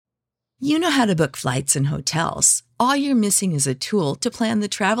You know how to book flights and hotels. All you're missing is a tool to plan the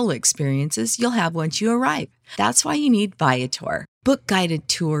travel experiences you'll have once you arrive. That's why you need Viator. Book guided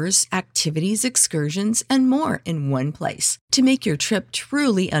tours, activities, excursions, and more in one place to make your trip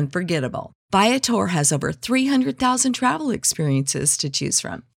truly unforgettable. Viator has over 300,000 travel experiences to choose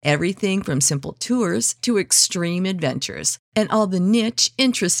from. Everything from simple tours to extreme adventures and all the niche,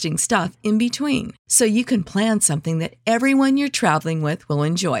 interesting stuff in between. So you can plan something that everyone you're traveling with will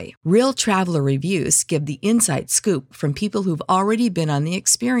enjoy. Real traveler reviews give the inside scoop from people who've already been on the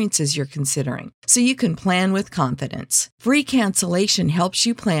experiences you're considering. So you can plan with confidence. Free cancellation helps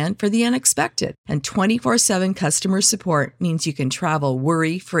you plan for the unexpected. And 24/7 customer support means you can travel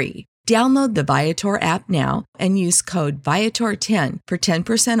worry-free. Download the Viator app now and use code Viator10 for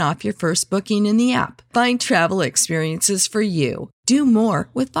 10% off your first booking in the app. Find travel experiences for you. Do more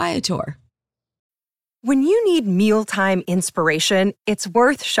with Viator. When you need mealtime inspiration, it's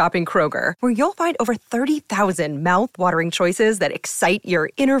worth shopping Kroger, where you'll find over 30,000 mouth-watering choices that excite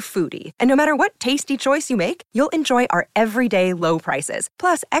your inner foodie. And no matter what tasty choice you make, you'll enjoy our everyday low prices,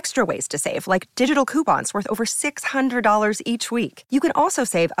 plus extra ways to save, like digital coupons worth over $600 each week. You can also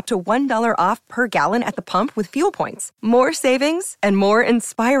save up to $1 off per gallon at the pump with fuel points. More savings and more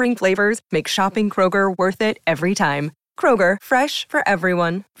inspiring flavors make shopping Kroger worth it every time. Kroger, fresh for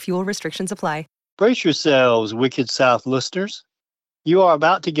everyone. Fuel restrictions apply. Brace yourselves, Wicked South listeners. You are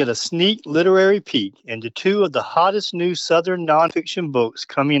about to get a sneak literary peek into two of the hottest new Southern nonfiction books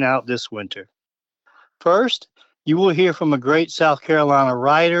coming out this winter. First, you will hear from a great South Carolina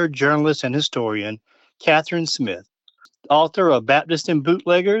writer, journalist, and historian, Catherine Smith, author of Baptist and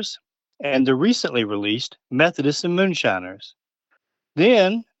Bootleggers and the recently released Methodists and Moonshiners.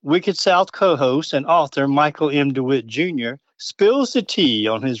 Then, Wicked South co-host and author Michael M. DeWitt Jr. spills the tea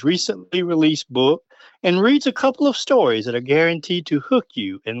on his recently released book and reads a couple of stories that are guaranteed to hook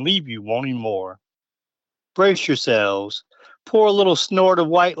you and leave you wanting more. Brace yourselves, pour a little snort of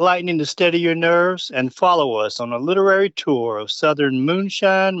white lightning to steady your nerves, and follow us on a literary tour of Southern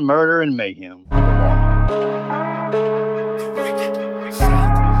moonshine, murder, and mayhem.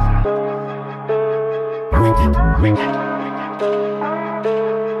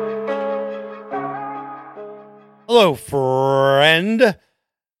 Hello, friend.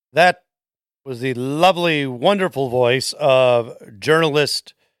 That was the lovely, wonderful voice of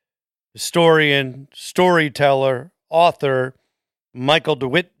journalist, historian, storyteller, author, Michael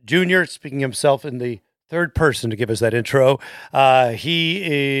DeWitt Jr., speaking himself in the third person to give us that intro.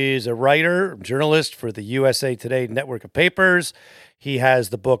 He is a writer, journalist for the USA Today network of papers. He has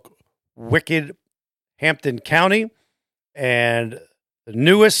the book Wicked Hampton County, and the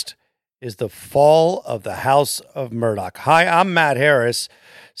newest is The Fall of the House of Murdaugh. Hi, I'm Matt Harris.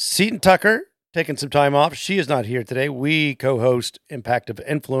 Seton Tucker, taking some time off. She is not here today. We co-host Impact of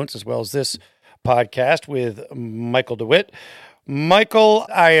Influence, as well as this podcast with Michael DeWitt. Michael,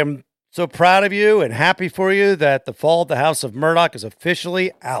 I am so proud of you and happy for you that The Fall of the House of Murdaugh is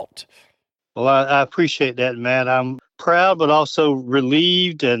officially out. Well, I appreciate that, Matt. I'm proud, but also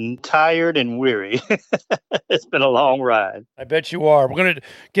relieved and tired and weary. It's been a long ride. I bet you are. We're going to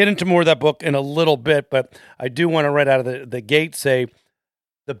get into more of that book in a little bit, but I do want to right out of the gate say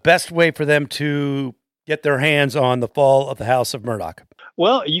the best way for them to get their hands on The Fall of the House of Murdaugh.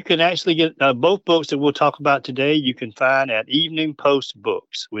 Well, you can actually get both books that we'll talk about today. You can find at Evening Post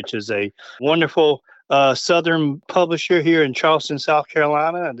Books, which is a wonderful Southern publisher here in Charleston, South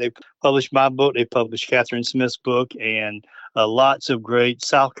Carolina. They published my book. They published Catherine Smith's book, and lots of great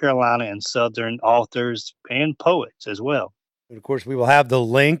South Carolina and Southern authors and poets as well. And of course, we will have the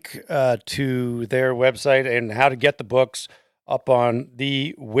link to their website and how to get the books up on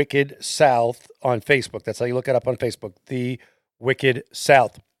The Wicked South on Facebook. That's how you look it up on Facebook, The Wicked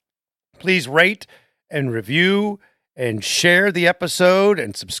South. Please rate and review and share the episode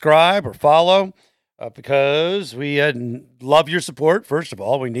and subscribe or follow. Because we love your support, first of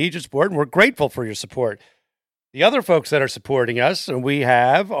all. We need your support, and we're grateful for your support. The other folks that are supporting us, and we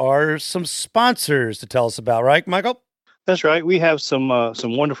have, are some sponsors to tell us about, right, Michael? That's right. We have some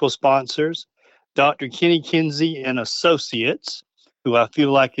wonderful sponsors. Dr. Kenny Kinsey and Associates, who I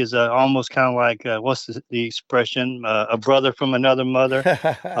feel like is almost kind of like, what's the expression? A brother from another mother.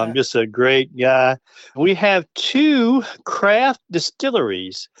 Just a great guy. We have two craft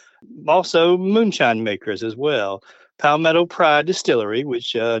distilleries, also moonshine makers as well. Palmetto Pride Distillery,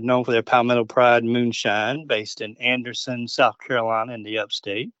 which known for their Palmetto Pride Moonshine, based in Anderson, South Carolina, in the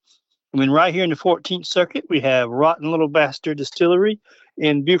upstate. And then right here in the 14th Circuit, we have Rotten Little Bastard Distillery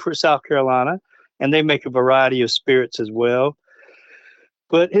in Beaufort, South Carolina, and they make a variety of spirits as well.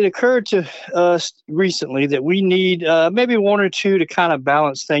 But it occurred to us recently that we need maybe one or two to kind of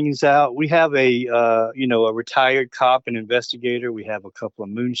balance things out. We have a retired cop and investigator. We have a couple of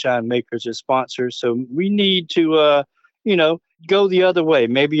moonshine makers as sponsors. So we need to, go the other way.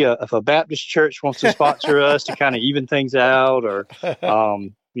 Maybe if a Baptist church wants to sponsor us to kind of even things out, or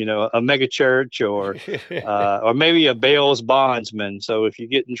a mega church, or maybe a bail's bondsman. So if you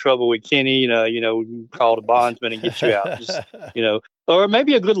get in trouble with Kenny, we can call the bondsman and get you out. Just, or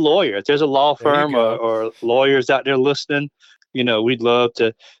maybe a good lawyer. If there's a law firm or lawyers out there listening, we'd love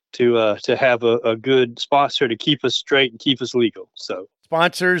to have a good sponsor to keep us straight and keep us legal. So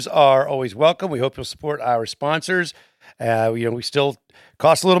sponsors are always welcome. We hope you'll support our sponsors. We still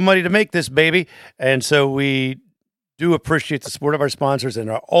cost a little money to make this baby, and so we do appreciate the support of our sponsors and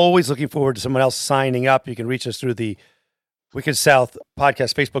are always looking forward to someone else signing up. You can reach us through the Wicked South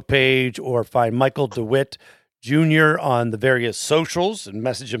Podcast Facebook page, or find Michael DeWitt Jr. on the various socials and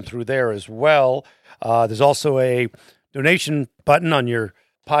message him through there as well. There's also a donation button on your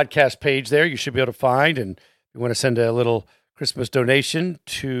podcast page there you should be able to find. And if you want to send a little Christmas donation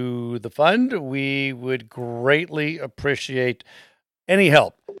to the fund, we would greatly appreciate any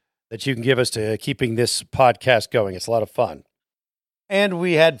help that you can give us to keeping this podcast going. It's a lot of fun. And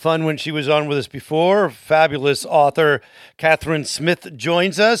we had fun when she was on with us before. Fabulous author Catherine Smith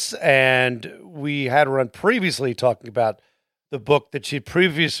joins us, and we had her on previously talking about the book that she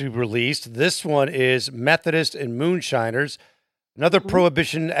previously released. This one is Methodist and Moonshiners, another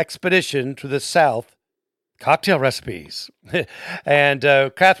Prohibition expedition to the South, cocktail recipes. And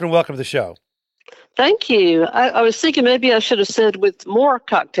Catherine, welcome to the show. Thank you. I was thinking maybe I should have said with more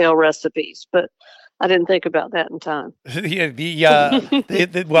cocktail recipes, but I didn't think about that in time.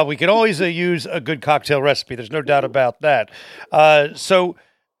 Well, we could always use a good cocktail recipe. There's no doubt about that. So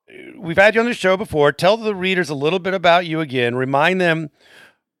we've had you on the show before. Tell the readers a little bit about you again. Remind them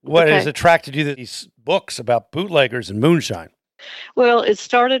what has attracted you to these books about bootleggers and moonshine. Well, it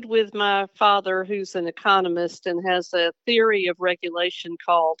started with my father, who's an economist and has a theory of regulation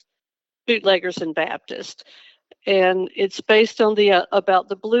called Bootleggers and Baptist. And it's based on about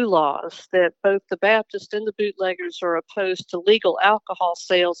the blue laws, that both the Baptist and the bootleggers are opposed to legal alcohol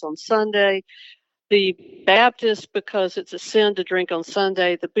sales on Sunday. The Baptist, because it's a sin to drink on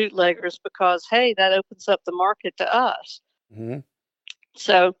Sunday. The bootleggers, because, hey, that opens up the market to us. Mm-hmm.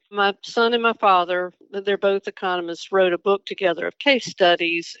 So my son and my father, they're both economists, wrote a book together of case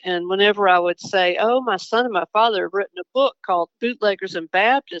studies. And whenever I would say, oh, my son and my father have written a book called Bootleggers and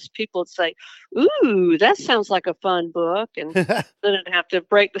Baptists, people would say, ooh, that sounds like a fun book. And then I'd have to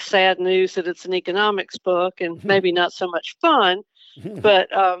break the sad news that it's an economics book and maybe not so much fun. But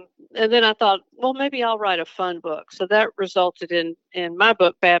and then I thought, well, maybe I'll write a fun book. So that resulted in my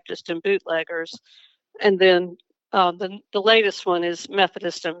book, Baptist and Bootleggers. And then the latest one is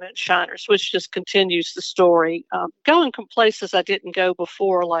Methodist and Moonshiners, which just continues the story, going from places I didn't go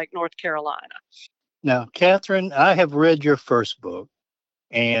before, like North Carolina. Now, Catherine, I have read your first book,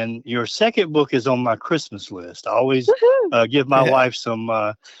 and your second book is on my Christmas list. I always give my wife some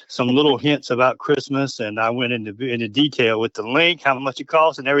little hints about Christmas, and I went into detail with the link, how much it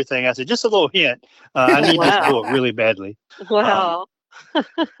costs, and everything. I said, just a little hint. I need this book really badly. Wow.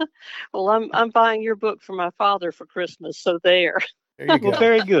 Well, I'm buying your book for my father for Christmas, so there. There you go. Well,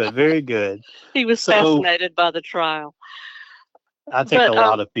 very good, very good. He was fascinated by the trial. I think a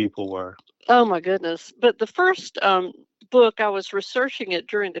lot of people were. Oh my goodness! But the first book, I was researching it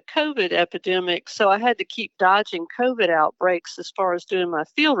during the COVID epidemic, so I had to keep dodging COVID outbreaks as far as doing my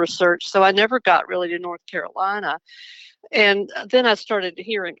field research. So I never got really to North Carolina. And then I started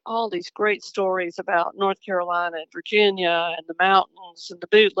hearing all these great stories about North Carolina and Virginia and the mountains and the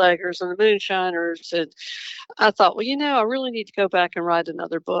bootleggers and the moonshiners. And I thought, well, I really need to go back and write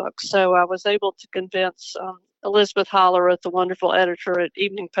another book. So I was able to convince Elizabeth Hollerith, the wonderful editor at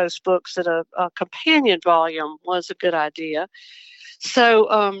Evening Post Books, that a companion volume was a good idea.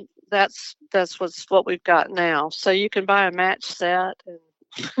 So that's what we've got now. So you can buy a match set and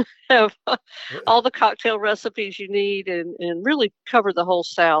have all the cocktail recipes you need and really cover the whole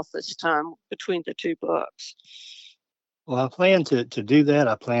South this time between the two books. Well, I plan to do that.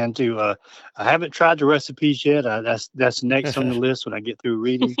 I plan to. I haven't tried the recipes yet. That's next on the list when I get through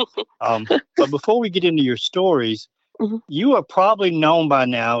reading. But before we get into your stories, you are probably known by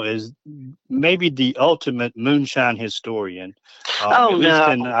now as maybe the ultimate moonshine historian. At least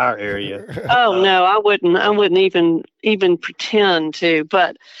in our area. No, I wouldn't even pretend to.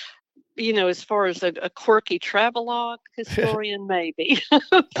 But as far as a quirky travelogue historian, maybe.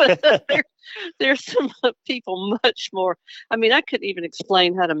 But there's some people much more. I mean, I couldn't even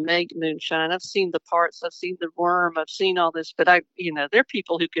explain how to make moonshine. I've seen the parts, I've seen the worm, I've seen all this, but there are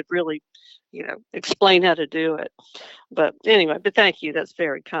people who could really, explain how to do it. But anyway, but thank you. That's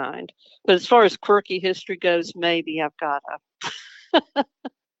very kind. But as far as quirky history goes, maybe I've got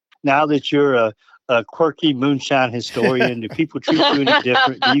Now that you're a quirky moonshine historian, do people treat you any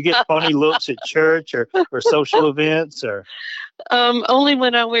different? Do you get funny looks at church or social events? Or only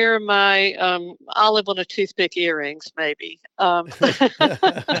when I wear my olive on a toothpick earrings, maybe. Well,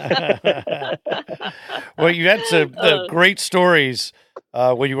 you had some great stories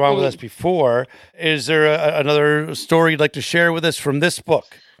when you were on with us before. Is there another story you'd like to share with us from this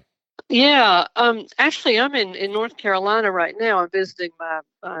book? Yeah, actually, I'm in North Carolina right now. I'm visiting my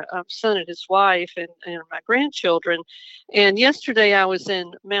son and his wife and my grandchildren. And yesterday I was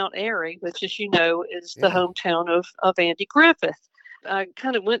in Mount Airy, which, as you know, is the hometown of Andy Griffith. I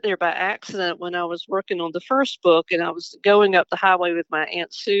kind of went there by accident when I was working on the first book, and I was going up the highway with my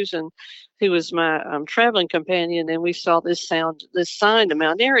Aunt Susan, who was my traveling companion, and we saw this sign to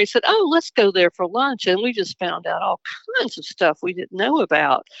Mount Airy. Said, "Oh, let's go there for lunch," and we just found out all kinds of stuff we didn't know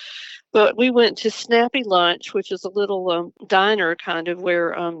about. But we went to Snappy Lunch, which is a little diner kind of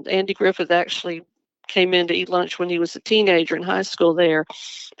where Andy Griffith actually came in to eat lunch when he was a teenager in high school there.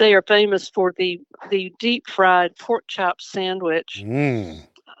 They are famous for the deep fried pork chop sandwich.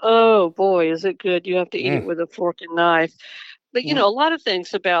 Oh, boy, is it good. You have to eat it with a fork and knife. But, a lot of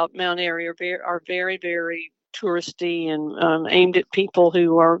things about Mount Airy are very, very touristy and aimed at people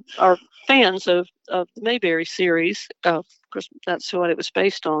who are fans of the Mayberry series. Of course, that's what it was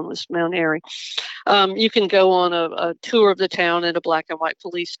based on, was Mount Airy. You can go on a tour of the town in a black and white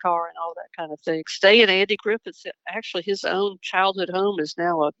police car and all that kind of thing. Stay in Andy Griffith's, actually his own childhood home is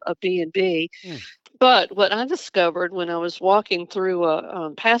now a B&B. But what I discovered when I was walking through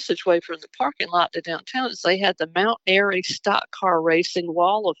a passageway from the parking lot to downtown is they had the Mount Airy Stock Car Racing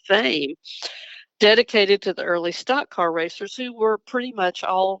Wall of Fame, dedicated to the early stock car racers who were pretty much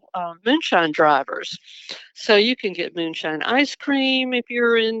all moonshine drivers. So you can get moonshine ice cream if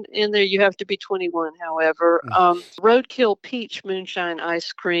you're in there. You have to be 21, however. Roadkill Peach moonshine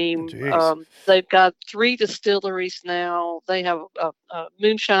ice cream. They've got 3 distilleries now. They have a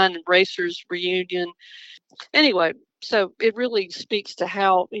moonshine and racers reunion. Anyway, so it really speaks to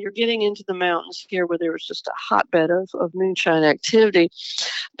how you're getting into the mountains here where there was just a hotbed of moonshine activity.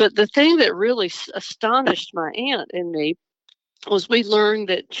 But the thing that really astonished my aunt and me was we learned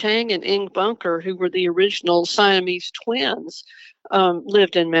that Chang and Ing Bunker, who were the original Siamese twins,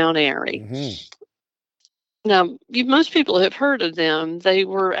 lived in Mount Airy. Now, most people have heard of them. They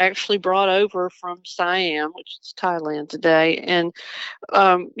were actually brought over from Siam, which is Thailand today, and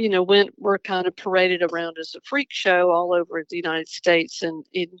were kind of paraded around as a freak show all over the United States and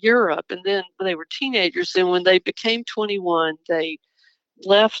in Europe. And then when they were teenagers, and when they became 21, they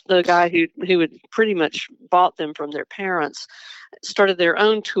left the guy who had pretty much bought them from their parents, started their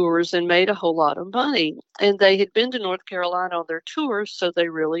own tours and made a whole lot of money. And they had been to North Carolina on their tours, so they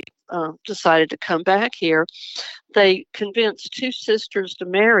really decided to come back here. They convinced 2 sisters to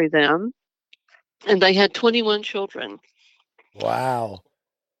marry them, and they had 21 children. Wow.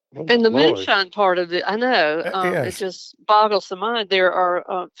 And the moonshine part of it, I know, yes. It just boggles the mind. There are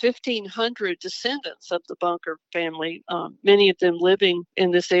 1,500 descendants of the Bunker family, many of them living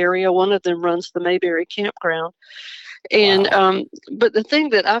in this area. One of them runs the Mayberry campground. And but the thing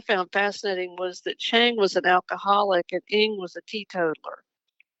that I found fascinating was that Chang was an alcoholic and Ing was a teetotaler.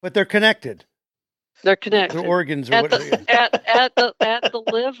 But they're connected. They're connected. Their organs are at the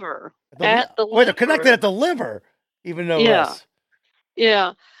liver. Wait, they're connected at the liver, even though less.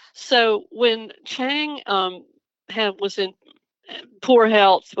 Yeah. So when Chang was in poor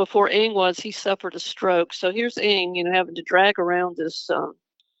health before Ing was, he suffered a stroke. So here's Ing, having to drag around this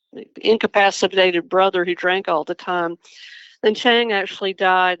incapacitated brother who drank all the time. Then Chang actually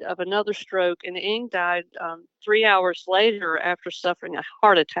died of another stroke, and Ing died 3 hours later after suffering a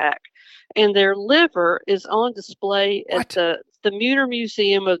heart attack. And their liver is on display at the Muir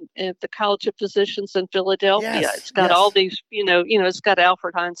Museum at the College of Physicians in Philadelphia. Yes, it's got all these, it's got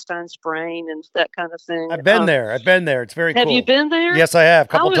Alfred Einstein's brain and that kind of thing. I've been there. It's very cool. Have you been there? Yes, I have. A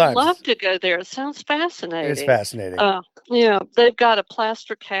couple times. I would love to go there. It sounds fascinating. It's fascinating. They've got a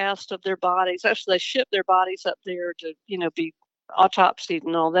plaster cast of their bodies. Actually, they ship their bodies up there to, be autopsied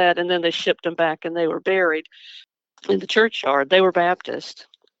and all that. And then they shipped them back and they were buried in the churchyard. They were Baptist.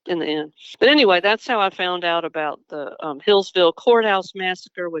 in the end. But anyway, that's how I found out about the Hillsville Courthouse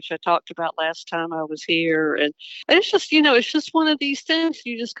Massacre, which I talked about last time I was here. And it's just, it's just one of these things.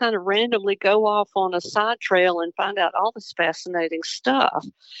 You just kind of randomly go off on a side trail and find out all this fascinating stuff.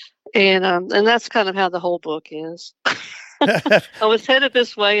 And that's kind of how the whole book is. I was headed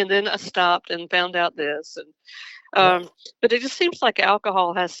this way, and then I stopped and found out this. And but it just seems like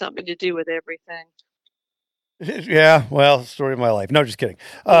alcohol has something to do with everything. Yeah, well, story of my life. No, just kidding.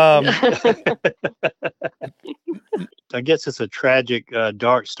 I guess it's a tragic,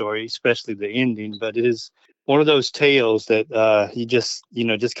 dark story, especially the ending, but it is one of those tales that you just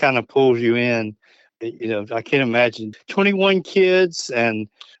kind of pulls you in. I can't imagine 21 kids and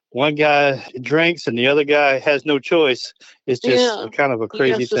one guy drinks and the other guy has no choice. It's just kind of a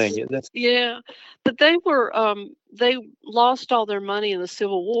crazy thing. But they lost all their money in the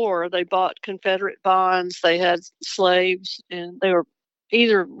Civil War. They bought Confederate bonds. They had slaves, and they were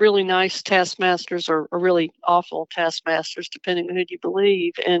either really nice taskmasters or really awful taskmasters, depending on who you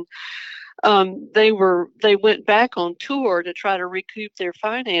believe. And they went back on tour to try to recoup their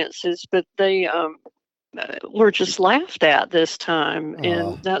finances, but they were just laughed at this time.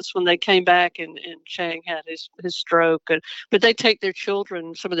 And that's when they came back, and Chang had his stroke. But they take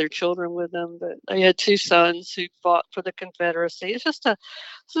some of their children with them. But they had two sons who fought for the Confederacy. It's just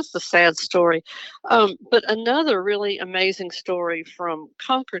a sad story. But another really amazing story from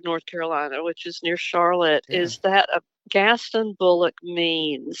Concord, North Carolina, which is near Charlotte, is that of Gaston Bullock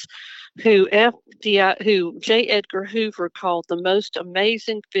Means, who J. Edgar Hoover called the most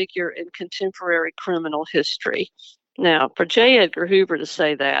amazing figure in contemporary criminal history. Now, for J. Edgar Hoover to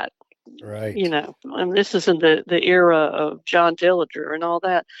say that, right? And this is in the era of John Dillinger and all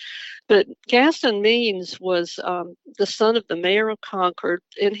that. But Gaston Means was the son of the mayor of Concord,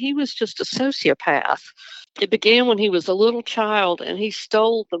 and he was just a sociopath. It began when he was a little child, and he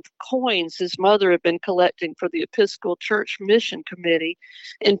stole the coins his mother had been collecting for the Episcopal Church Mission Committee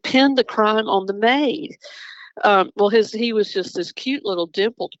and pinned the crime on the maid. He was just this cute little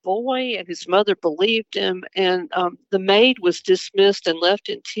dimpled boy, and his mother believed him, and the maid was dismissed and left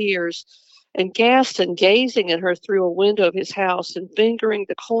in tears. And Gaston, gazing at her through a window of his house and fingering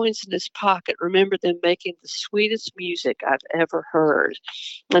the coins in his pocket, remembered them making the sweetest music I've ever heard.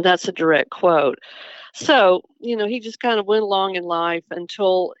 And that's a direct quote. So, he just kind of went along in life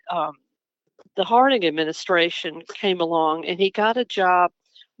until the Harding administration came along, and he got a job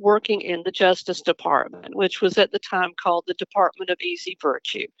working in the Justice Department, which was at the time called the Department of Easy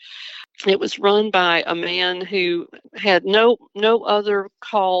Virtue. It was run by a man who had no other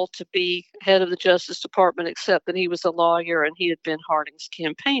call to be head of the Justice Department except that he was a lawyer and he had been Harding's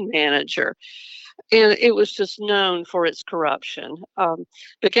campaign manager. And it was just known for its corruption.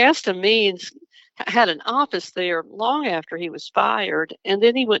 But Gaston Means had an office there long after he was fired, and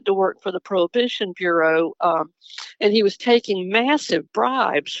then he went to work for the Prohibition Bureau, and he was taking massive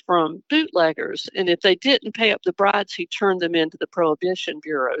bribes from bootleggers, and if they didn't pay up the bribes, he turned them into the Prohibition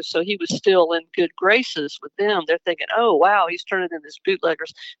Bureau. So he was still in good graces with them. They're thinking, oh wow, he's turning in these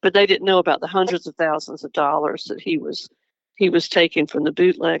bootleggers, but they didn't know about the hundreds of thousands of dollars that he was taking from the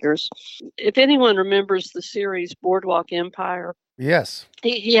bootleggers. If anyone remembers the series Boardwalk Empire, yes,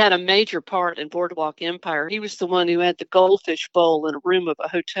 he had a major part in Boardwalk Empire. He was the one who had the goldfish bowl in a room of a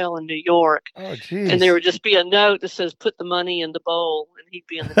hotel in New York. Oh, geez. And there would just be a note that says, put the money in the bowl, and he'd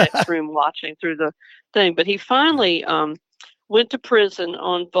be in the next room watching through the thing. But he finally went to prison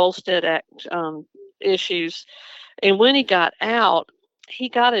on Volstead Act issues. And when he got out, he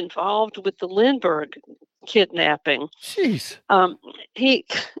got involved with the Lindbergh kidnapping. Jeez. He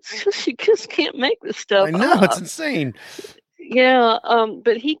just can't make this stuff I know, up. It's insane. Yeah,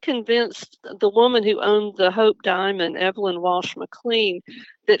 but he convinced the woman who owned the Hope Diamond, Evelyn Walsh McLean,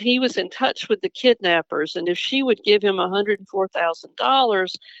 that he was in touch with the kidnappers, and if she would give him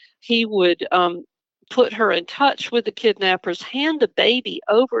 $104,000, he would put her in touch with the kidnappers, hand the baby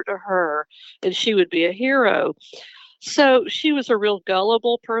over to her, and she would be a hero. So she was a real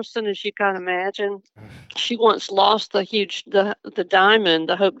gullible person, as you can imagine. She once lost the diamond,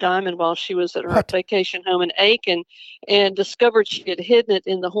 the Hope Diamond, while she was at her vacation home in Aiken, and discovered she had hidden it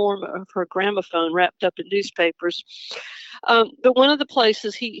in the horn of her gramophone wrapped up in newspapers. But one of the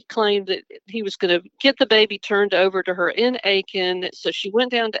places he claimed that he was going to get the baby turned over to her in Aiken. So she went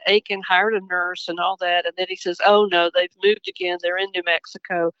down to Aiken, hired a nurse and all that. And then he says, oh, no, they've moved again. They're in New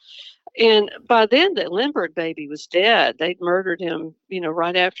Mexico. And by then, the Lindbergh baby was dead. They'd murdered him,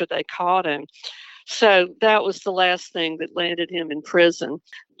 right after they caught him. So that was the last thing that landed him in prison.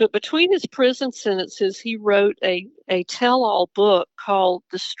 But between his prison sentences, he wrote a tell-all book called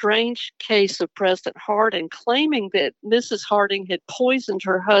The Strange Case of President Harding, claiming that Mrs. Harding had poisoned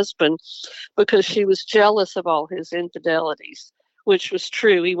her husband because she was jealous of all his infidelities, which was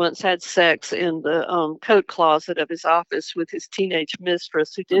true. He once had sex in the coat closet of his office with his teenage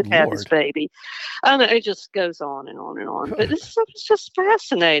mistress who did have his baby. I know, it just goes on and on and on. But this stuff is just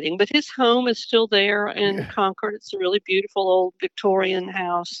fascinating. But his home is still there in Concord. It's a really beautiful old Victorian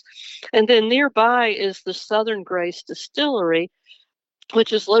house. And then nearby is the Southern Grace Distillery,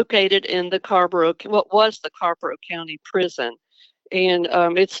 which is located in what was the Carrboro County Prison. And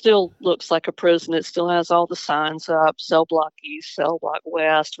it still looks like a prison. It still has all the signs up: cell block east, cell block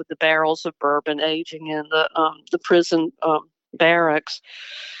west, with the barrels of bourbon aging in the prison barracks.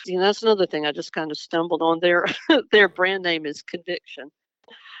 That's another thing I just kind of stumbled on. Their brand name is Conviction.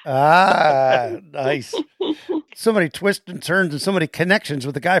 Ah, nice. So many twists and turns and so many connections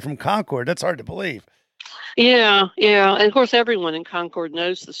with the guy from Concord. That's hard to believe. Yeah. And of course, everyone in Concord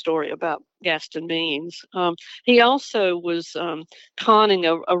knows the story about Gaston Means. He also was conning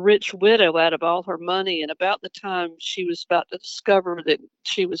a rich widow out of all her money. And about the time she was about to discover that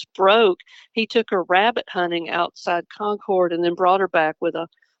she was broke, he took her rabbit hunting outside Concord and then brought her back with a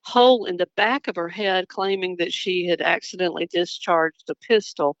hole in the back of her head, claiming that she had accidentally discharged a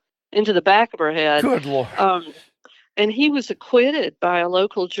pistol into the back of her head. Good Lord. And he was acquitted by a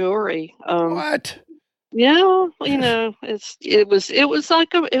local jury. What? Yeah, it was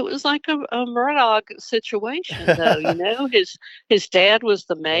like a Murdaugh situation, though. His dad was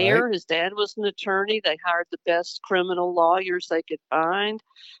the mayor. Right. His dad was an attorney. They hired the best criminal lawyers they could find.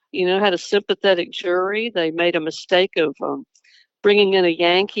 Had a sympathetic jury. They made a mistake of bringing in a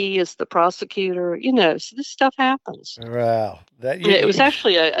Yankee as the prosecutor. So this stuff happens. Wow, it was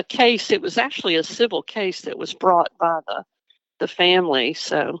actually a case. It was actually a civil case that was brought by the family.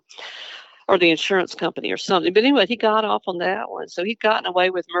 So. Or the insurance company or something. But anyway, he got off on that one. So he'd gotten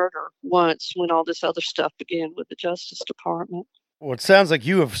away with murder once when all this other stuff began with the Justice Department. Well, it sounds like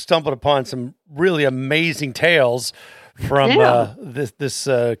you have stumbled upon some really amazing tales from this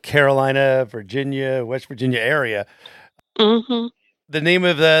Carolina, Virginia, West Virginia area. Mm-hmm. The name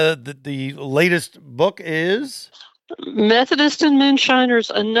of the latest book is? Methodist and Moonshiners,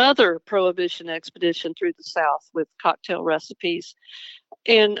 another Prohibition expedition through the South with cocktail recipes.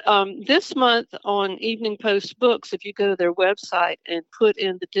 And this month on Evening Post Books, if you go to their website and put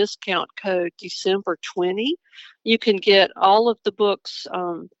in the discount code December 20, you can get all of the books,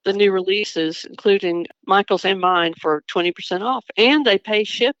 the new releases, including Michael's and mine, for 20% off. And they pay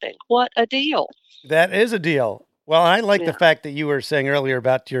shipping. What a deal. That is a deal. Well, I like the fact that you were saying earlier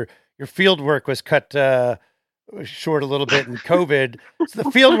about your field work was cut short a little bit in COVID. So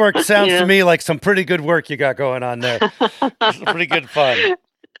the field work sounds to me like some pretty good work you got going on there. It's pretty good fun.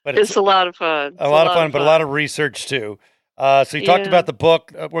 But it's a lot of fun. A lot of fun, but a lot of research too. So you talked about the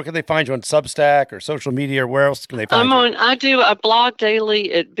book. Where can they find you, on Substack or social media, or where else can they find you? I blog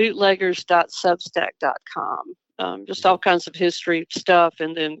daily at bootleggers.substack.com. Just all kinds of history stuff,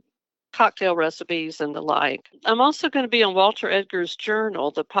 and then cocktail recipes and the like. I'm also going to be on Walter Edgar's Journal,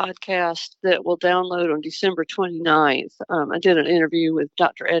 the podcast that will download on December 29th. I did an interview with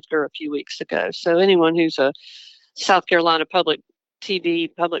Dr. Edgar a few weeks ago. So anyone who's a South Carolina public TV,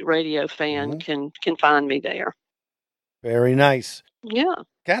 public radio fan can find me there. Very nice. Yeah.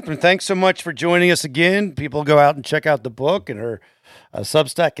 Catherine, thanks so much for joining us again. People go out and check out the book and her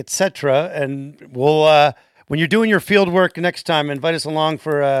Substack, etc. And we'll... when you're doing your field work next time, invite us along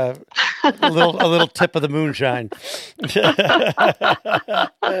for a little tip of the moonshine.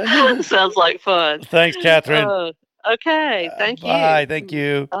 Sounds like fun. Thanks, Catherine. Okay. Thank you. Bye. Thank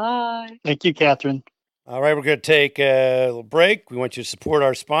you. Bye. Thank you, Catherine. All right, we're going to take a little break. We want you to support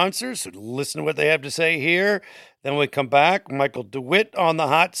our sponsors, so listen to what they have to say here. Then we come back. Michael DeWitt on the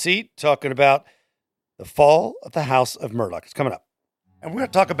hot seat talking about the fall of the House of Murdaugh. It's coming up. And we're going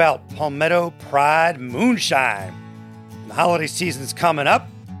to talk about Palmetto Pride Moonshine. The holiday season's coming up,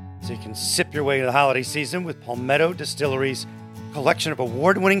 so you can sip your way to the holiday season with Palmetto Distillery's collection of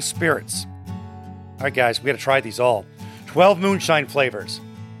award-winning spirits. All right, guys, we got to try these all. 12 moonshine flavors,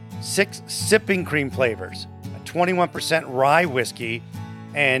 6 sipping cream flavors, a 21% rye whiskey,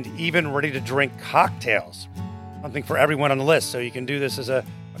 and even ready-to-drink cocktails. Something for everyone on the list, so you can do this as a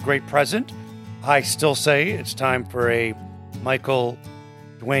great present. I still say it's time for a Michael,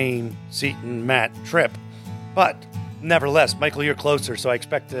 Dwayne, Seaton, Matt trip. But nevertheless, Michael, you're closer, so I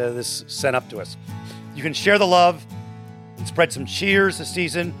expect this sent up to us. You can share the love and spread some cheers this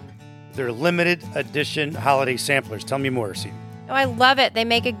season with their limited edition holiday samplers. Tell me more, Seaton. Oh, I love it. They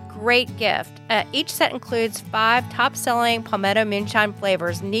make a great gift. Each set includes 5 top-selling Palmetto Moonshine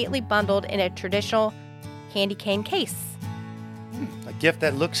flavors neatly bundled in a traditional candy cane case. A gift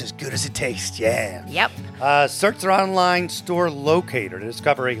that looks as good as it tastes, yeah. Yep. Search their online store locator to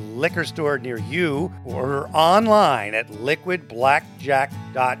discover a liquor store near you or online at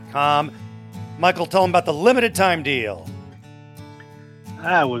liquidblackjack.com. Michael, tell them about the limited time deal.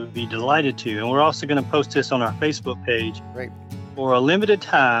 I would be delighted to. And we're also going to post this on our Facebook page. Great. For a limited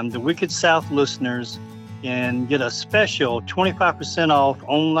time, the Wicked South listeners can get a special 25% off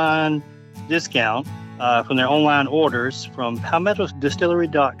online discount from their online orders from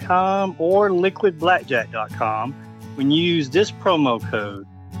PalmettoDistillery.com or LiquidBlackjack.com when you use this promo code,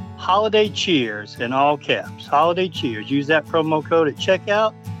 Holiday Cheers, in all caps. Holiday Cheers. Use that promo code at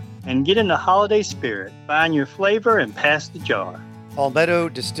checkout and get in the holiday spirit. Find your flavor and pass the jar.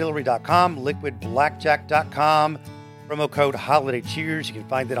 PalmettoDistillery.com, LiquidBlackjack.com. Promo code Holiday Cheers. You can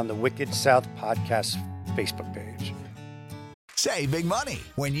find it on the Wicked South Podcast Facebook page. Save big money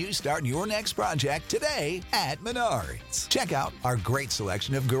when you start your next project today at Menards. Check out our great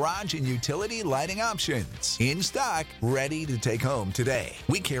selection of garage and utility lighting options. In stock, ready to take home today.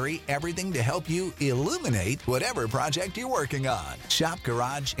 We carry everything to help you illuminate whatever project you're working on. Shop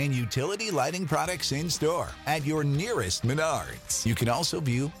garage and utility lighting products in store at your nearest Menards. You can also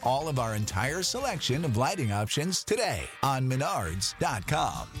view all of our entire selection of lighting options today on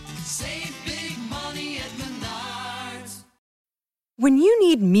Menards.com. Save big money at Menards. When you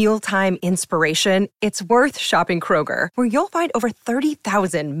need mealtime inspiration, it's worth shopping Kroger, where you'll find over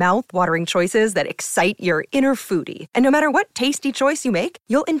 30,000 mouth-watering choices that excite your inner foodie. And no matter what tasty choice you make,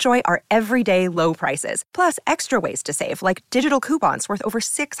 you'll enjoy our everyday low prices, plus extra ways to save, like digital coupons worth over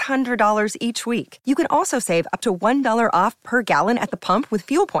 $600 each week. You can also save up to $1 off per gallon at the pump with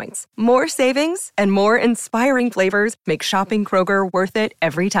fuel points. More savings and more inspiring flavors make shopping Kroger worth it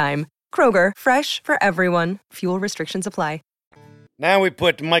every time. Kroger, fresh for everyone. Fuel restrictions apply. Now we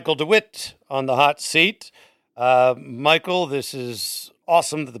put Michael DeWitt on the hot seat. Michael, this is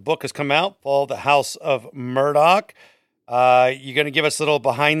awesome that the book has come out, called The House of Murdaugh. You're going to give us a little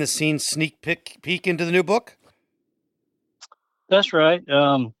behind-the-scenes sneak peek into the new book? That's right.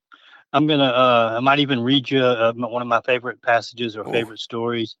 I might even read you one of my favorite passages or favorite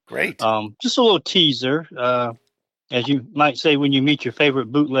stories. Great. Just a little teaser. As you might say when you meet your favorite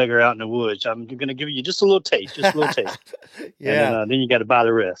bootlegger out in the woods, I'm going to give you just a little taste, Yeah. And then you got to buy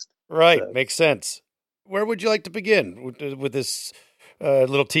the rest. Right. So. Makes sense. Where would you like to begin with this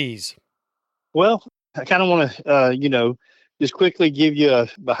little tease? Well, I kind of want to, just quickly give you a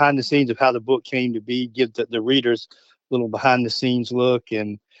behind the scenes of how the book came to be, give the readers a little behind the scenes look,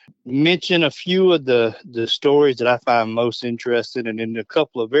 and mention a few of the stories that I find most interesting, and then a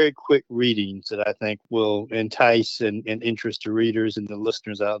couple of very quick readings that I think will entice and interest the readers and the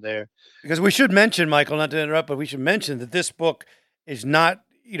listeners out there. Because we should mention, Michael, not to interrupt, but we should mention that this book is not,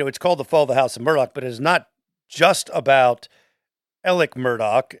 it's called The Fall of the House of Murdaugh, but it's not just about Alec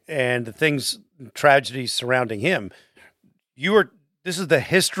Murdaugh and the things, tragedies surrounding him. This is the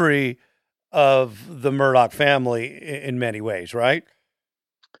history of the Murdaugh family in many ways, right?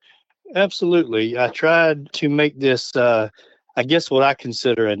 Absolutely. I tried to make this, I guess, what I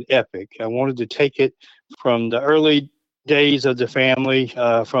consider an epic. I wanted to take it from the early days of the family,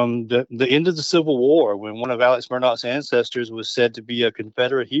 from the end of the Civil War, when one of Alex Murdaugh's ancestors was said to be a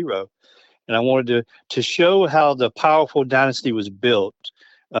Confederate hero. And I wanted to show how the powerful dynasty was built,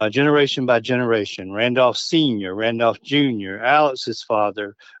 generation by generation. Randolph Sr., Randolph Jr., Alex's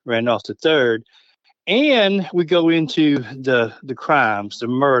father, Randolph III. And we go into the crimes, the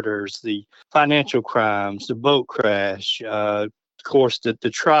murders, the financial crimes, the boat crash, of course, the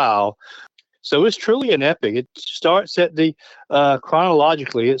trial. So it's truly an epic. It starts at the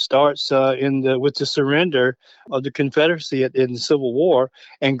chronologically. It starts with the surrender of the Confederacy in the Civil War,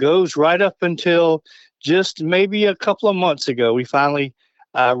 and goes right up until just maybe a couple of months ago. We finally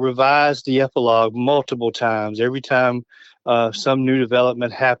revised the epilogue multiple times. Every time some new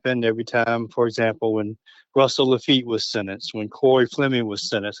development happened, every time, for example, when Russell Laffitte was sentenced, when Corey Fleming was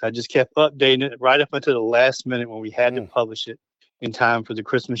sentenced, I just kept updating it right up until the last minute when we had to publish it in time for the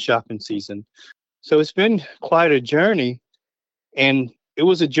Christmas shopping season. So it's been quite a journey, and it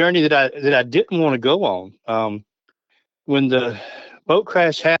was a journey that I didn't want to go on. When the boat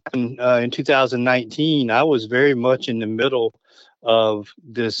crash happened in 2019, I was very much in the middle of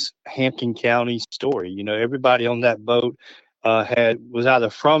this Hampton County story. Everybody on that boat was either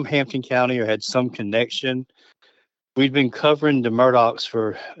from Hampton County or had some connection. We'd been covering the Murdaughs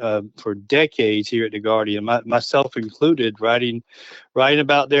for decades here at the Guardian, myself included, writing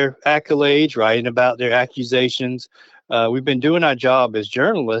about their accolades, writing about their accusations, we've been doing our job as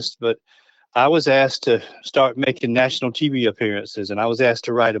journalists, but I was asked to start making national TV appearances, and I was asked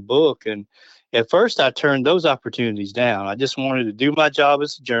to write a book. And at first, I turned those opportunities down. I just wanted to do my job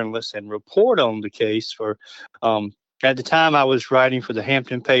as a journalist and report on the case. At the time, I was writing for the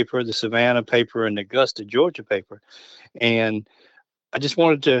Hampton paper, the Savannah paper, and the Augusta, Georgia paper. And I just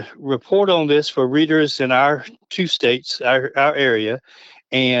wanted to report on this for readers in our two states, our area,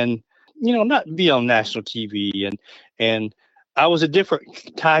 and not be on national TV. And I was a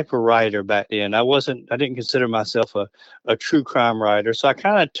different type of writer back then. I didn't consider myself a true crime writer. So I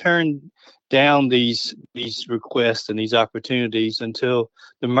kind of turned down these requests and these opportunities until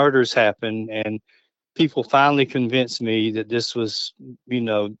the murders happened, and people finally convinced me that this was,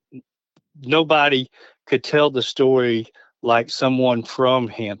 nobody could tell the story like someone from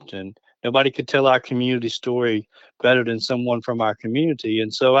Hampton. Nobody could tell our community story better than someone from our community.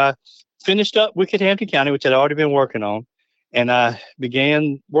 And so I finished up Wicked Hampton County, which I'd already been working on, and I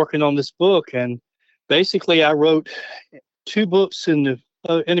began working on this book. And basically, I wrote 2 books in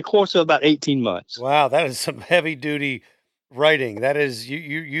the course of about 18 months. Wow, that is some heavy duty writing. That is,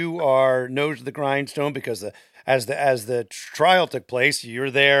 you are nose to the grindstone, because as the trial took place,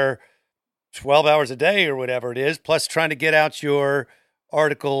 you're there 12 hours a day or whatever it is, plus trying to get out your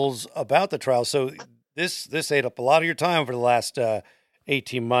articles about the trial. So this ate up a lot of your time over the last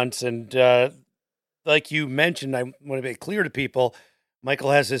 18 months. And like you mentioned, I want to make clear to people,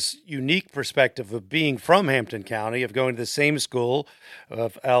 Michael has this unique perspective of being from Hampton County, of going to the same school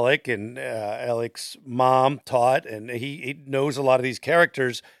of Alec, and Alec's mom taught, and he knows a lot of these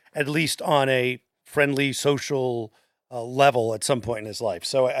characters, at least on a friendly social level at some point in his life.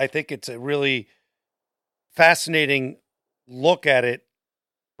 So I think it's a really fascinating look at it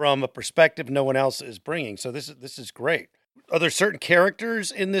from a perspective no one else is bringing. So this is great. Are there certain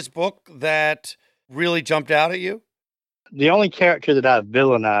characters in this book that really jumped out at you? The only character that I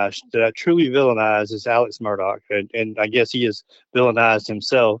truly villainized, is Alex Murdaugh, and I guess he has villainized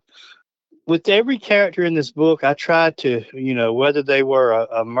himself. With every character in this book, I tried to, whether they were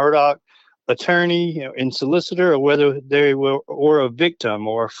a Murdaugh attorney and solicitor, or whether they were a victim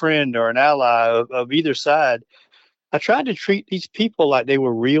or a friend or an ally of either side, I tried to treat these people like they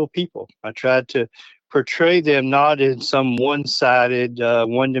were real people. I tried to portray them not in some one-sided,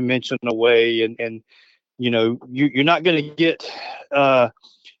 one-dimensional way, and you're not going to get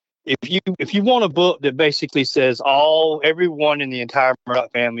if you want a book that basically says everyone in the entire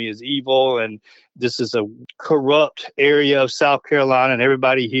Murdaugh family is evil, and this is a corrupt area of South Carolina and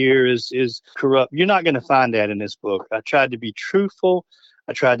everybody here is corrupt, you're not going to find that in this book. I tried to be truthful.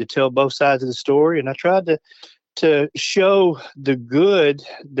 I tried to tell both sides of the story, and I tried to show the good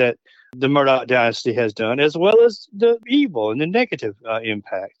that the Murdaugh dynasty has done, as well as the evil and the negative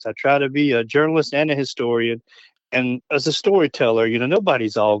impacts. I try to be a journalist and a historian. And as a storyteller,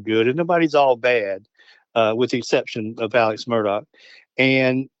 nobody's all good and nobody's all bad, with the exception of Alex Murdaugh.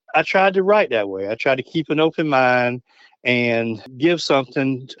 And I tried to write that way. I tried to keep an open mind and give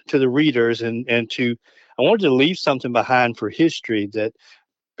something to the readers, I wanted to leave something behind for history that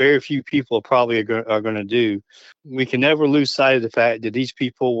very few people probably are going to do. We can never lose sight of the fact that these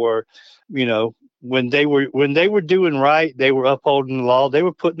people were, when they were doing right, they were upholding the law. They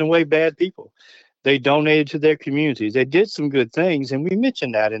were putting away bad people. They donated to their communities. They did some good things, and we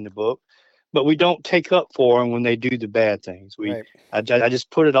mentioned that in the book, but we don't take up for them when they do the bad things. Right. I just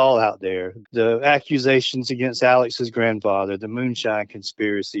put it all out there. The accusations against Alex's grandfather, the Moonshine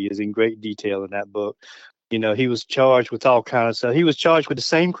conspiracy, is in great detail in that book. He was charged with all kinds of stuff. He was charged with the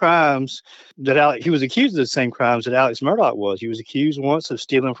same crimes he was accused of the same crimes that Alex Murdaugh was. He was accused once of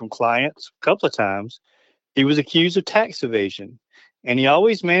stealing from clients, a couple of times. He was accused of tax evasion. And he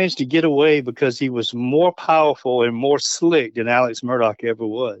always managed to get away because he was more powerful and more slick than Alex Murdaugh ever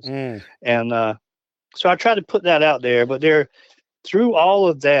was. And so I tried to put that out there. But through all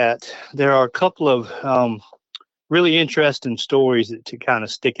of that, there are a couple of really interesting stories that kind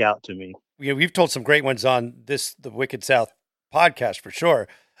of stick out to me. We've told some great ones on the Wicked South podcast for sure.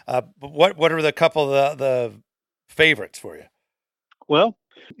 But what are the couple of the favorites for you? Well,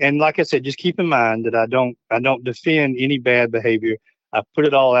 and like I said, just keep in mind that I don't defend any bad behavior. I put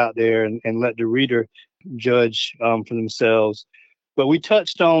it all out there and let the reader judge for themselves. But we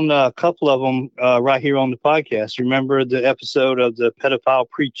touched on a couple of them right here on the podcast. Remember the episode of the pedophile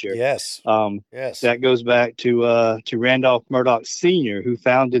preacher? Yes. Yes. That goes back to Randolph Murdaugh Sr., who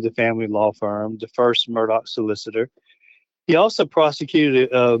founded the family law firm, the first Murdaugh solicitor. He also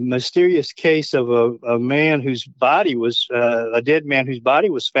prosecuted a mysterious case of a man whose body was a dead man whose body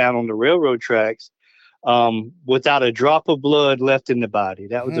was found on the railroad tracks without a drop of blood left in the body.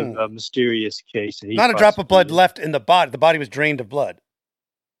 That was a mysterious case. That he Not a drop of blood prosecuted. left in the body. The body was drained of blood.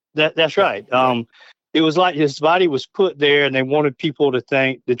 That's Yeah, right. okay. It was like his body was put there, and they wanted people to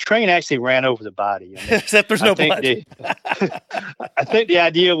think the train actually ran over the body. And Except there's no blood. I think the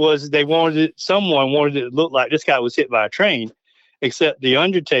idea was someone wanted it to look like this guy was hit by a train, except the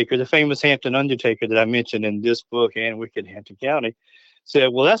Undertaker, the famous Hampton Undertaker that I mentioned in this book and Wicked Hampton County, said,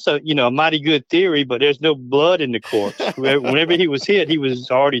 well, that's a mighty good theory, but there's no blood in the corpse. Whenever he was hit, he was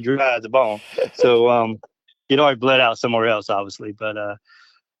already dry as a bone. So he'd already bled out somewhere else, obviously. But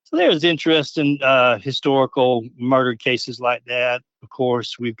so there's interesting historical murder cases like that. Of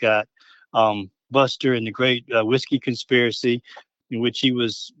course, we've got Buster and the Great Whiskey Conspiracy, in which he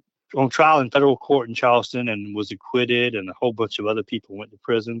was on trial in federal court in Charleston and was acquitted, and a whole bunch of other people went to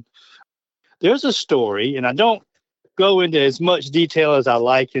prison. There's a story, and I don't go into as much detail as I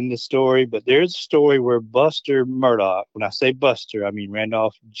like in the story, but there's a story where Buster Murdaugh, when I say Buster, I mean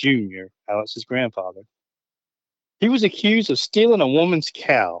Randolph Jr., Alex's grandfather, he was accused of stealing a woman's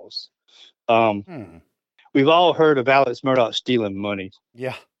cows. We've all heard of Alex Murdaugh stealing money.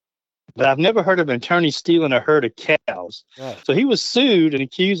 Yeah. But I've never heard of an attorney stealing a herd of cows. Right. So he was sued and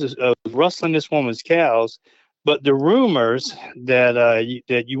accused of rustling this woman's cows. But the rumors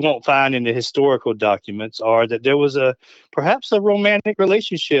that you won't find in the historical documents are that there was perhaps a romantic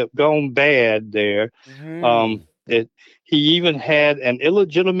relationship gone bad there. He even had an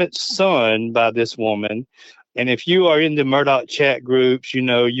illegitimate son by this woman. And if you are in the Murdaugh chat groups,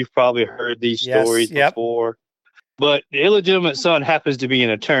 you've probably heard these stories before. But the illegitimate son happens to be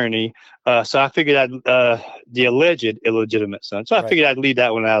an attorney. So I figured the alleged illegitimate son. So I figured I'd leave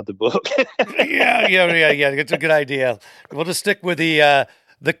that one out of the book. Yeah. It's a good idea. We'll just stick with the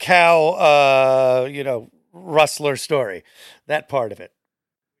cow, rustler story, that part of it.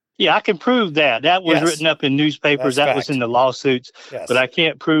 Yeah, I can prove that. That was Yes. written up in newspapers. That's that was fact. in the lawsuits. Yes. But I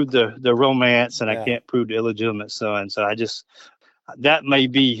can't prove the romance, and Yeah. I can't prove the illegitimate son. So that may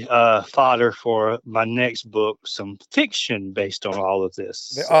be fodder for my next book, some fiction based on all of this.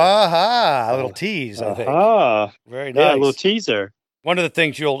 So, A little tease, I think. Very nice. Yeah, a little teaser. One of the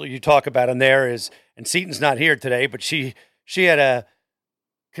things you talk about in there is, and Seaton's not here today, but she had a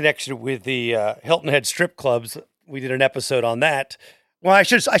connection with the Hilton Head strip clubs. We did an episode on that. Well, I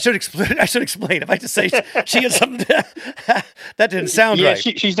should explain. If I just say she had something that didn't sound right.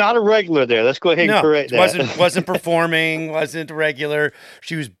 She's not a regular there. Let's go ahead and correct that. wasn't performing, wasn't regular.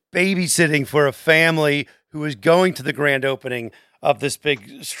 She was babysitting for a family who was going to the grand opening of this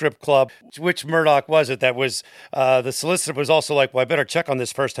big strip club. Which Murdaugh was it? That was the solicitor was also like, well, I better check on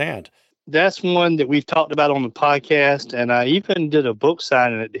this firsthand. That's one that we've talked about on the podcast, and I even did a book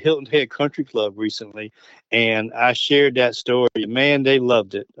signing at the Hilton Head Country Club recently, and I shared that story. Man, they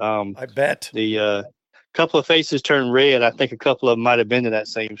loved it. I bet. The couple of faces turned red. I think a couple of them might have been to that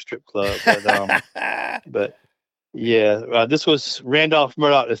same strip club. But yeah, this was Randolph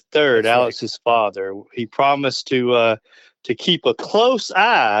Murdaugh III, Alex's father. He promised to keep a close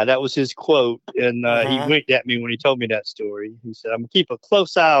eye. That was his quote. And he winked at me when he told me that story. He said, I'm going to keep a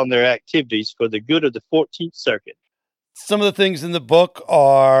close eye on their activities for the good of the 14th Circuit. Some of the things in the book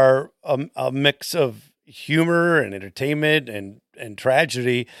are a mix of humor and entertainment and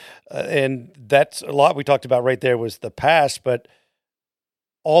tragedy. And that's a lot we talked about right there was the past, but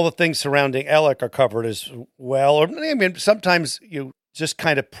all the things surrounding Alec are covered as well. Or, I mean, sometimes just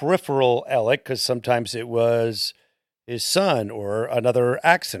kind of peripheral Alec, because sometimes it was his son or another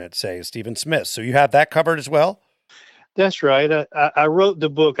accident, say Stephen Smith. So you have that covered as well? That's right. I wrote the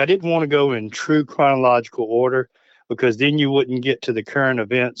book. I didn't want to go in true chronological order because then you wouldn't get to the current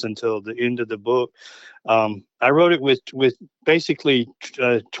events until the end of the book. I wrote it with basically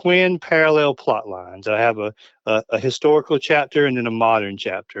twin parallel plot lines. I have a historical chapter and then a modern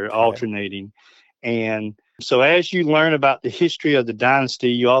chapter alternating. And so as you learn about the history of the dynasty,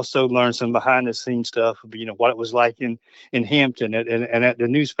 you also learn some behind the scenes stuff of, what it was like in Hampton and at the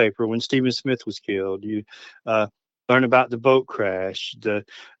newspaper when Stephen Smith was killed. You learn about the boat crash, the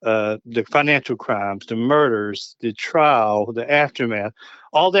financial crimes, the murders, the trial, the aftermath.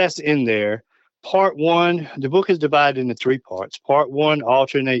 All that's in there. Part one, the book is divided into three parts. Part one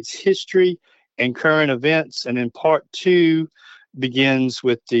alternates history and current events. And then part two begins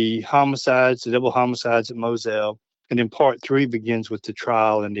with the homicides, the double homicides at Moselle. And then part three begins with the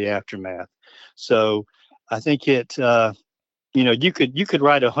trial and the aftermath. So I think you could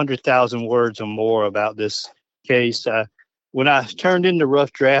write 100,000 words or more about this case. When I turned in the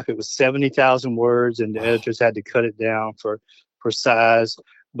rough draft, it was 70,000 words, and the editors had to cut it down for size.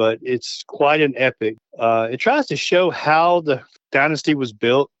 But it's quite an epic. It tries to show how the dynasty was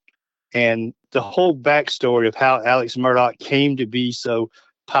built, and the whole backstory of how Alex Murdaugh came to be so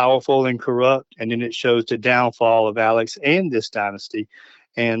powerful and corrupt. And then it shows the downfall of Alex and this dynasty.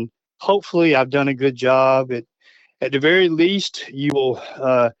 And hopefully I've done a good job. At the very least, you will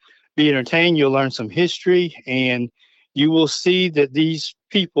be entertained. You'll learn some history, and you will see that these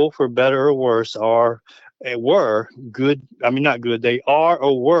people, for better or worse, were good. I mean, not good. They are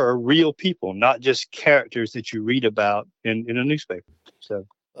or were real people, not just characters that you read about in a newspaper. So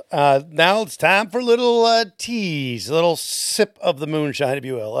now it's time for a little tease, a little sip of the moonshine, if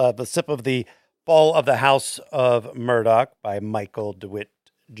you will. The sip of the Fall of the House of Murdaugh by Michael DeWitt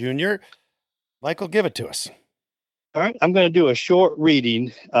Jr. Michael, give it to us. All right, I'm going to do a short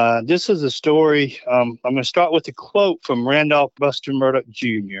reading. This is a story. I'm going to start with a quote from Randolph Buster Murdaugh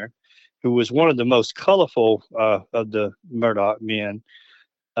Jr., who was one of the most colorful of the Murdaugh men.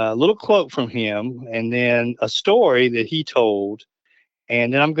 A little quote from him, and then a story that he told.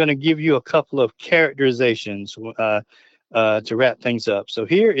 And then I'm going to give you a couple of characterizations to wrap things up. So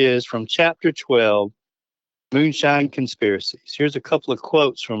here is from Chapter 12, Moonshine Conspiracies. Here's a couple of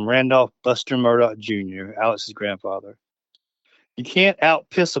quotes from Randolph Buster Murdaugh Jr., Alex's grandfather. You can't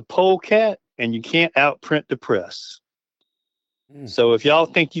outpiss a polecat, and you can't outprint the press. So if y'all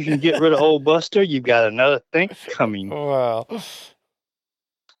think you can get rid of old Buster, you've got another thing coming. Wow.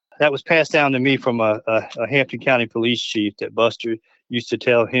 That was passed down to me from a Hampton County police chief that Buster used to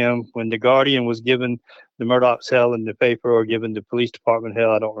tell him when the Guardian was giving the Murdaughs hell in the paper or giving the police department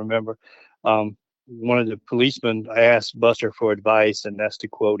hell, I don't remember. One of the policemen asked Buster for advice, and that's the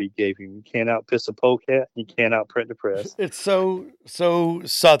quote he gave him. You can't outpiss a polecat, you can't outprint the press. It's so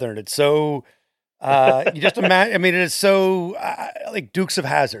Southern. It's so, you just imagine, I mean, it is so like Dukes of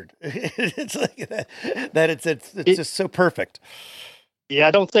Hazzard. It's like that it's just so perfect. Yeah,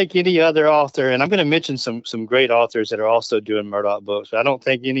 I don't think any other author, and I'm going to mention some great authors that are also doing Murdaugh books, but I don't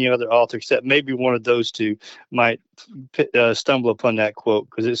think any other author, except maybe one of those two, might stumble upon that quote,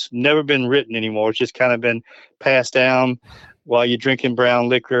 because it's never been written anymore. It's just kind of been passed down while you're drinking brown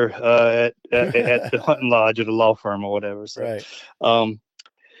liquor at the hunting lodge at a law firm or whatever. So, right.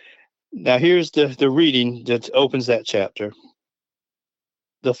 Now here's the reading that opens that chapter.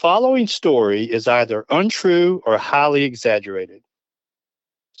 The following story is either untrue or highly exaggerated.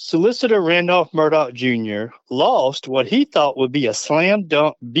 Solicitor Randolph Murdaugh Jr. lost what he thought would be a slam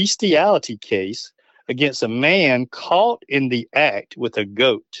dunk bestiality case against a man caught in the act with a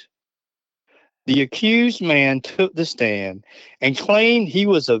goat. The accused man took the stand and claimed he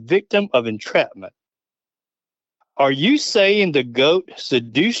was a victim of entrapment. Are you saying the goat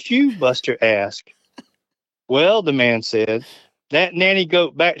seduced you? Buster asked. Well, the man said, that nanny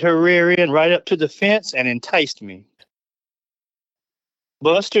goat backed her rear end right up to the fence and enticed me.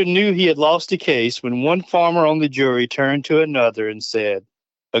 Buster knew he had lost the case when one farmer on the jury turned to another and said,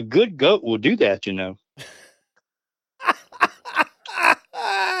 a good goat will do that, you know.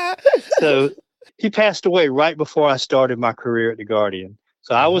 So he passed away right before I started my career at The Guardian.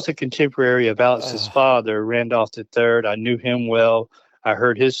 So I was a contemporary of Alex's father, Randolph III. I knew him well. I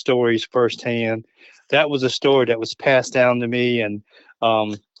heard his stories firsthand. That was a story that was passed down to me, and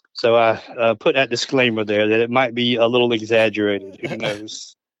so I put that disclaimer there that it might be a little exaggerated. Who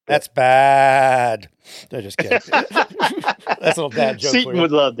knows? That's bad. No, just kidding. That's a little bad joke. Seton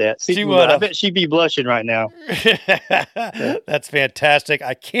would love that. She would. I bet she'd be blushing right now. That's fantastic.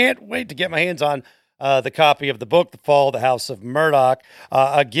 I can't wait to get my hands on the copy of the book, The Fall of the House of Murdaugh.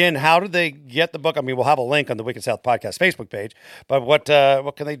 Again, how do they get the book? I mean, we'll have a link on the Wicked South Podcast Facebook page, but what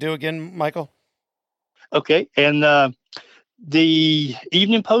can they do again, Michael? Okay, and the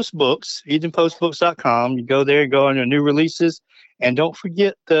Evening Post books, eveningpostbooks.com. You go there and go on your new releases. And don't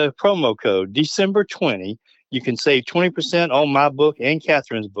forget the promo code, December 20. You can save 20% on my book and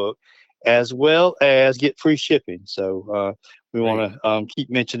Catherine's book, as well as get free shipping. So we want to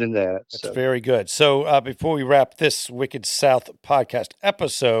keep mentioning that. That's very good. So before we wrap this Wicked South podcast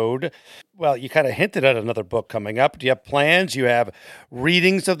episode, well, you kind of hinted at another book coming up. Do you have plans? You have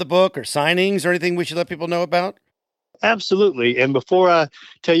readings of the book or signings or anything we should let people know about? Absolutely. And before I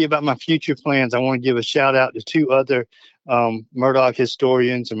tell you about my future plans, I want to give a shout out to two other Murdaugh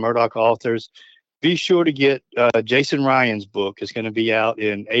historians and Murdaugh authors. Be sure to get Jason Ryan's book. It's going to be out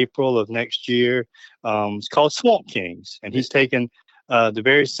in April of next year. It's called Swamp Kings, and he's taken the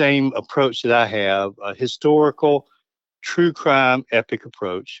very same approach that I have, a historical, true crime, epic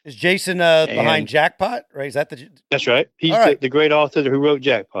approach. Is Jason behind Jackpot? Right? Is that That's right. He's the great author who wrote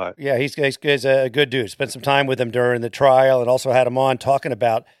Jackpot. Yeah, he's a good dude. Spent some time with him during the trial, and also had him on talking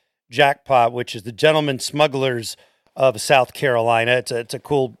about Jackpot, which is the Gentleman Smugglers of South Carolina. It's a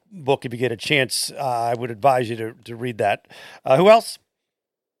cool book. If you get a chance, I would advise you to read that. Who else?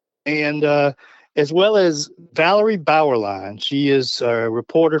 and as well as Valerie Bauerlein. She is a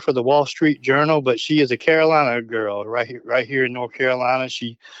reporter for the Wall Street Journal, but she is a Carolina girl right here in North Carolina.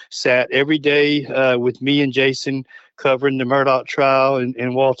 She sat every day with me and Jason covering the Murdaugh trial in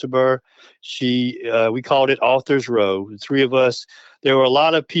Walterboro. We called it Author's Row. The three of us, there were a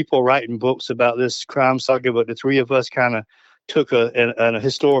lot of people writing books about this crime saga, but the three of us kind of took a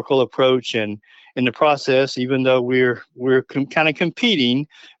historical approach, and in the process, even though we're kind of competing,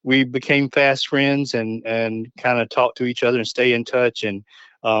 we became fast friends and kind of talked to each other and stay in touch, and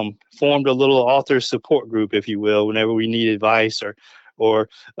formed a little author support group, if you will, whenever we need advice or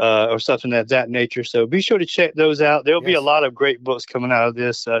something of that nature. So be sure to check those out. There'll be a lot of great books coming out of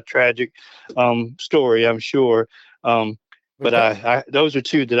this tragic story, I'm sure. But those are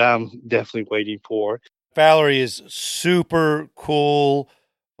two that I'm definitely waiting for. Valerie is super cool,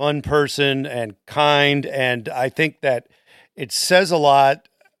 fun person and kind. And I think that it says a lot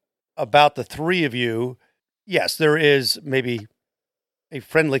about the three of you. Yes, there is maybe a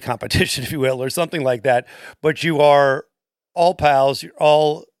friendly competition, if you will, or something like that. But you are all pals. You're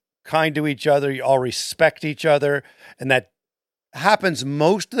all kind to each other. You all respect each other. And that happens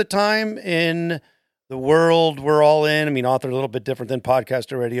most of the time in the world we're all in. I mean, author a little bit different than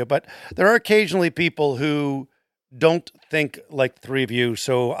podcast or radio, but there are occasionally people who don't think like the three of you.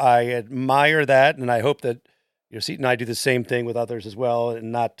 So I admire that. And I hope that Seat and I do the same thing with others as well,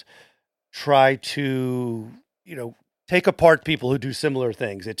 and not try to, take apart people who do similar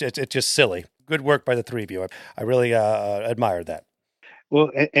things. It's just silly. Good work by the three of you. I really admire that. Well,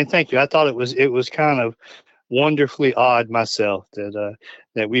 and thank you. I thought it was kind of wonderfully odd myself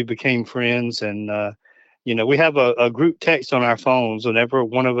that we became friends, and we have a group text on our phones whenever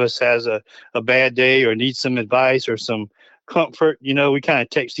one of us has a bad day or needs some advice or some comfort. We kind of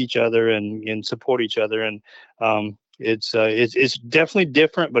text each other and support each other, and it's definitely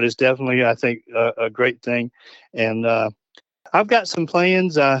different, but it's definitely, I think, a great thing. And I've got some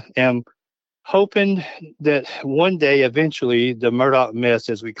plans. I am hoping that one day, eventually, the Murdaugh mess,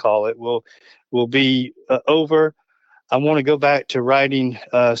 as we call it, will be over. I want to go back to writing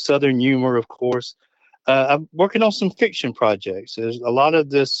Southern humor, of course. I'm working on some fiction projects. There's a lot of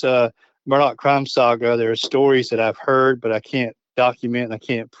this Murdaugh crime saga. There are stories that I've heard, but I can't document and I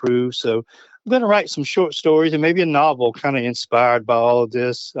can't prove. So I'm going to write some short stories and maybe a novel kind of inspired by all of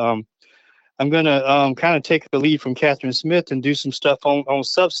this. I'm going to kind of take the lead from Catherine Smith and do some stuff on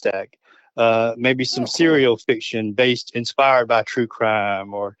Substack. Maybe some serial fiction inspired by true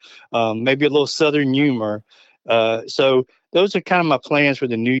crime, or maybe a little Southern humor. So those are kind of my plans for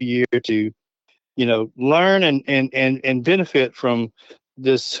the new year, to learn and benefit from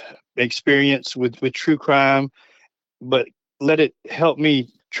this experience with true crime, but let it help me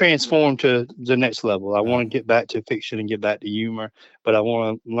transform to the next level. I want to get back to fiction and get back to humor, but I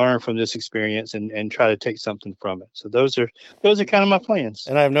want to learn from this experience and try to take something from it. So those are kind of my plans.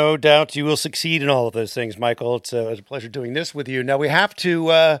 And I have no doubt you will succeed in all of those things, Michael. It's a pleasure doing this with you. Now we have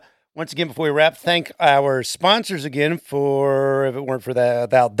to, once again, before we wrap, thank our sponsors again, for if it weren't for that,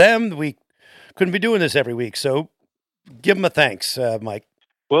 without them, we couldn't be doing this every week. So give them a thanks, Mike.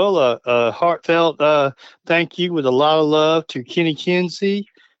 Well, heartfelt thank you with a lot of love to Kenny Kinsey,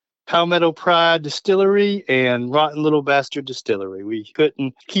 Palmetto Pride Distillery, and Rotten Little Bastard Distillery. We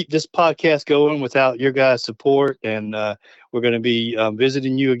couldn't keep this podcast going without your guys' support, and we're going to be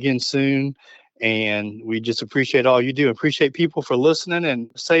visiting you again soon. And we just appreciate all you do. Appreciate people for listening and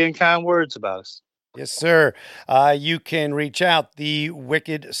saying kind words about us. Yes, sir. You can reach out, the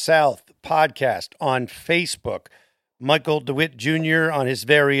Wicked South podcast on Facebook, Michael DeWitt Jr. on his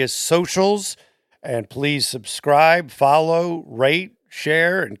various socials, and please subscribe, follow, rate,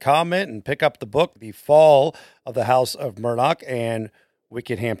 share, and comment, and pick up the book, The Fall of the House of Murdaugh and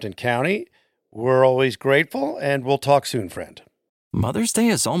Wicked Hampton County. We're always grateful, and we'll talk soon, friend. Mother's Day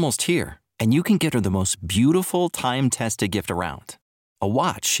is almost here, and you can get her the most beautiful time-tested gift around. A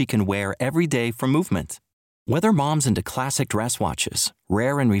watch she can wear every day from Movement. Whether mom's into classic dress watches,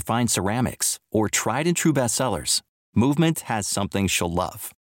 rare and refined ceramics, or tried and true bestsellers, Movement has something she'll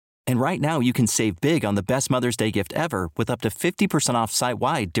love. And right now you can save big on the best Mother's Day gift ever with up to 50% off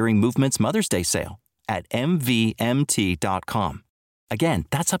site-wide during Movement's Mother's Day sale at MVMT.com. Again,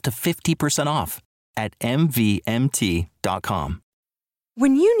 that's up to 50% off at MVMT.com.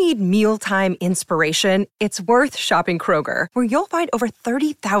 When you need mealtime inspiration, it's worth shopping Kroger, where you'll find over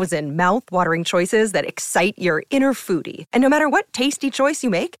 30,000 mouth-watering choices that excite your inner foodie. And no matter what tasty choice you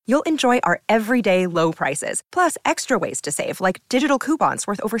make, you'll enjoy our everyday low prices, plus extra ways to save, like digital coupons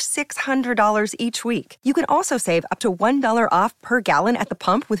worth over $600 each week. You can also save up to $1 off per gallon at the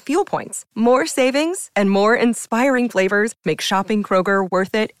pump with fuel points. More savings and more inspiring flavors make shopping Kroger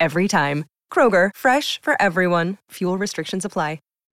worth it every time. Kroger, fresh for everyone. Fuel restrictions apply.